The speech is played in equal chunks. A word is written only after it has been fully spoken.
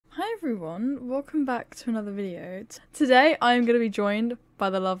everyone, welcome back to another video. Today I am going to be joined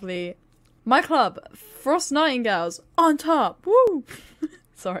by the lovely my club, Frost Nightingales, on top. Woo!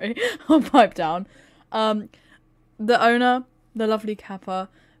 Sorry, I'll pipe down. The owner, the lovely Kappa,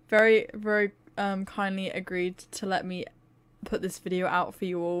 very kindly agreed to let me put this video out for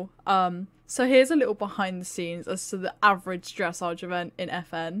you all. So here's a little behind the scenes as to the average dressage event in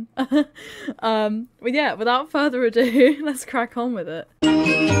FN. But yeah, without further ado, let's crack on with it.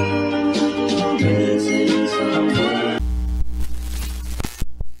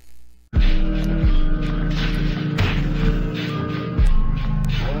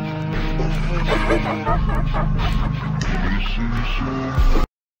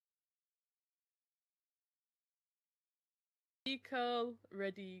 Curl,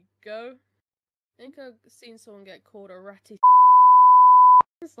 ready, go. I think I've seen someone get called a ratty.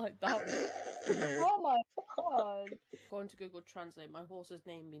 It's like that. Oh my god. Going to Google Translate, my horse's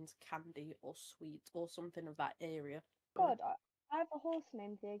name means candy or sweet or something of that area. God, I have a horse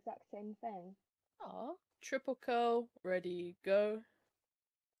named the exact same thing. Aw. Triple curl, ready, go.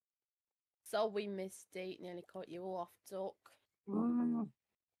 So we mistake, nearly caught you off, duck. Do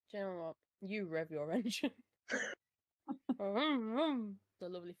you know what? You rev your engine. The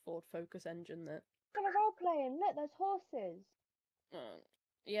lovely Ford Focus engine there. I'm gonna role playing. Look, there's horses.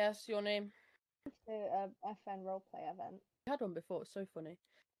 Yes, your name. To a FN roleplay event. I had one before, it's so funny.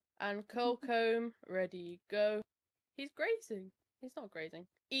 And curl comb, ready, go. He's grazing. He's not grazing.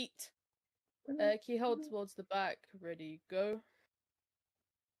 Eat. Keyhole towards the back, ready, go.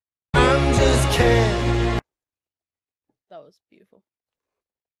 I'm just kidding. That was beautiful.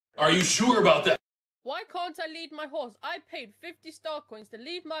 Are you sure about that? Why can't I lead my horse? I paid 50 star coins to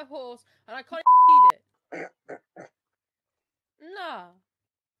lead my horse and I can't lead it. Nah.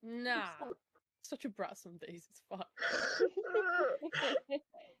 Such a brat some days, it's fine.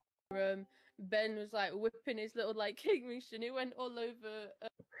 Ben was like whipping his little like king mission. It went all over.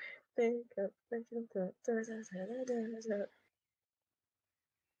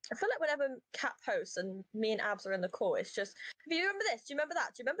 I feel like whenever Cat hosts and me and Abs are in the call, it's just, do you remember this? Do you remember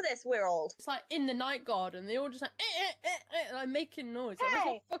that? Do you remember this? We're old. It's like in the night garden, they all just like, like making noise.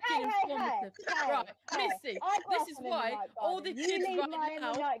 Like, fucking informative. Right, Missy, this is why all the kids right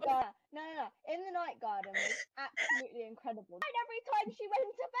now. No. In the night garden was absolutely incredible. And every time she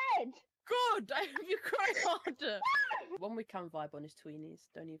went to bed. Good, I hope you cry harder. One we can vibe on is tweenies.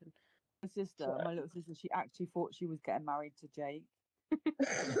 Don't even. My little sister, she actually thought she was getting married to Jake.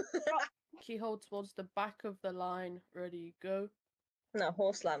 Keyhole towards the back of the line, ready, go. No,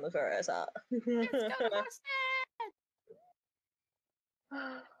 horse lamb was where it was at. Let's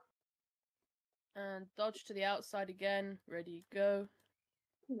go, and dodge to the outside again, ready, go.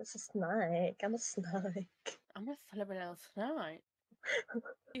 I'm a snake. I'm a snake. I'm a little snake.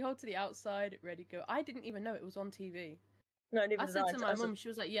 Keyhole to the outside, ready, go. I didn't even know it was on TV. No, neither I did said to my mum, she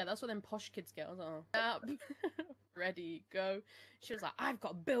was like, yeah, that's what them posh kids get. I was like, oh. Ready, go. She was like, I've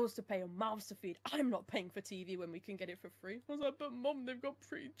got bills to pay and mouths to feed. I'm not paying for TV when we can get it for free. I was like, but mum, they've got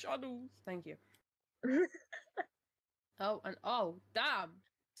free channels. Thank you. Oh, damn.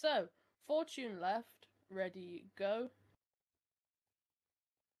 So, fortune left, ready, go.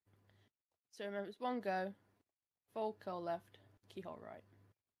 So remember, it's one go, full curl left, keyhole right.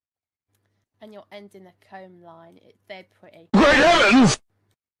 And you're ending the comb line. It's dead pretty. Great heavens!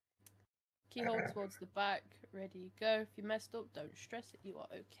 Keyhole towards the back, ready, go. If you messed up, don't stress it, you are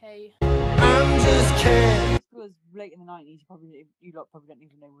okay. I'm just kidding. It was late in the 90s, you lot probably don't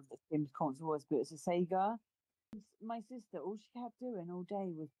even know what the Sims console was, but it's a Sega. My sister, all she kept doing all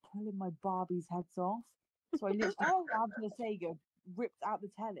day was pulling my Barbie's heads off. So I literally grabbed the Sega, ripped out the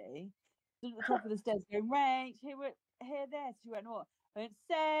telly, stood at the top of the stairs going, Rach, hear this. She went, what? I went,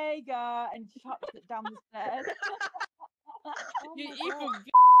 Sega, and chucked it down the stairs. You evil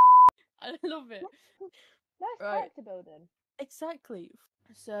I love it. Nice character building. Exactly.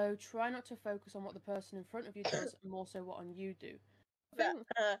 So try not to focus on what the person in front of you does, more so what on you do.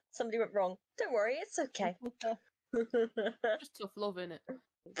 Somebody went wrong. Don't worry, it's okay. Just tough love, innit?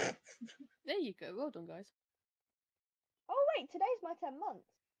 There you go. Well done, guys. Oh wait, today's my 10 months.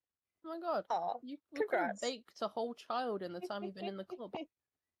 Oh my god. Oh, You congrats. baked a whole child in the time you've been in the club. I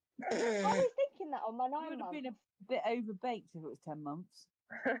was thinking that on my 9 It would have months. been a bit overbaked if it was 10 months.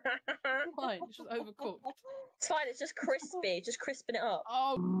 Fine, it's just overcooked. It's fine, it's just crispy, just crisping it up.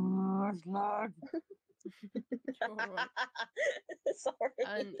 Oh, Slug. right. Sorry.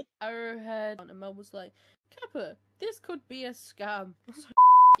 And Arrowhead and Mel was like, Kappa, this could be a scam. I was like,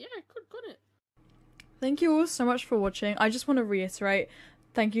 yeah, it could, couldn't it? Thank you all so much for watching. I just want to reiterate,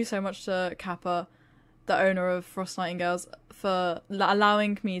 thank you so much to Kappa. the owner of Frost Nightingales, for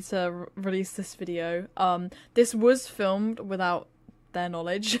allowing me to release this video. This was filmed without their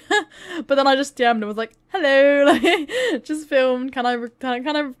knowledge, but then I just DM'd and was like, hello, like, just filmed, can I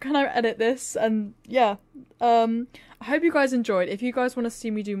edit this? And yeah, I hope you guys enjoyed. If you guys want to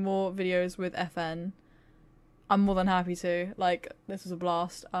see me do more videos with FN, I'm more than happy to. Like, this was a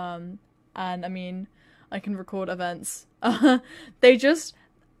blast. And I mean, I can record events. They just,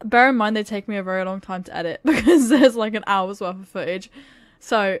 bear in mind, they take me a very long time to edit because there's like an hour's worth of footage.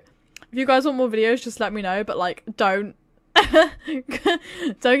 So if you guys want more videos, just let me know, but like, don't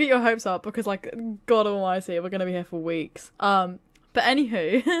get your hopes up, because like, God almighty, we're gonna be here for weeks. But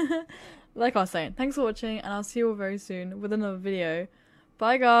anywho, like I was saying, thanks for watching, and I'll see you all very soon with another video.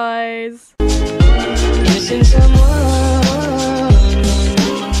 Bye guys! Missing someone.